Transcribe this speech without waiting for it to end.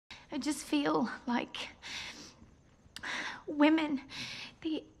I just feel like women,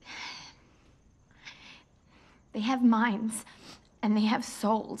 they have minds and they have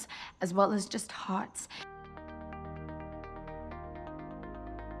souls as well as just hearts.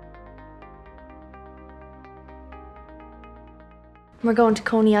 We're going to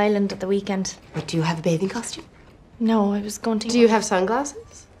Coney Island at the weekend. But do you have a bathing costume? No, I was going to... Do you have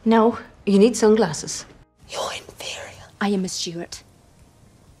sunglasses? No. You need sunglasses. You're inferior. I am a Stuart,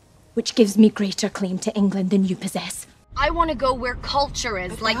 which gives me greater claim to England than you possess. I want to go where culture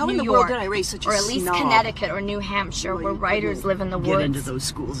is, But like how in New the world York, did I raise such a or at least snob? Connecticut or New Hampshire, where writers live in the woods. Get into those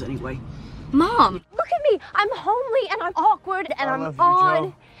schools anyway. Mom! Look at me. I'm homely and I'm awkward and I'm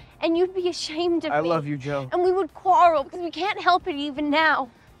odd. And you'd be ashamed of me. I love you, Joe. And we would quarrel because we can't help it even now.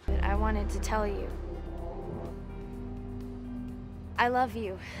 But I wanted to tell you. I love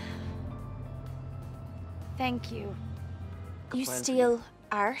you. Thank you. You steal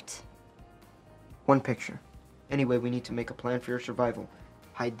art? One picture. Anyway, we need to make a plan for your survival.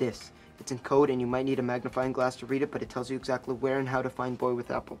 Hide this. It's in code and you might need a magnifying glass to read it, but it tells you exactly where and how to find boy with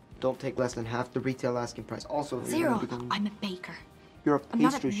apple. Don't take less than half the retail asking price. Also, Zero. I'm a baker. You're a I'm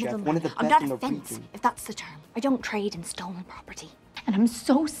not a pastry chef, middleman. one of the I'm best not in a the fence, region. if that's the term. I don't trade in stolen property. And I'm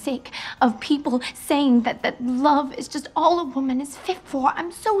so sick of people saying that love is just all a woman is fit for.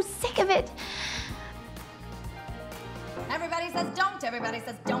 I'm so sick of it. Everybody says don't, everybody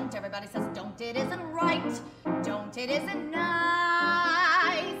says don't, everybody says don't, it isn't right. Don't, it isn't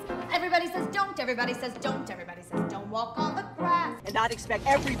nice. Everybody says don't, everybody says don't, everybody says don't walk on the grass. And I'd expect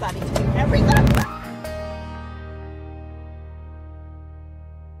everybody to do everything.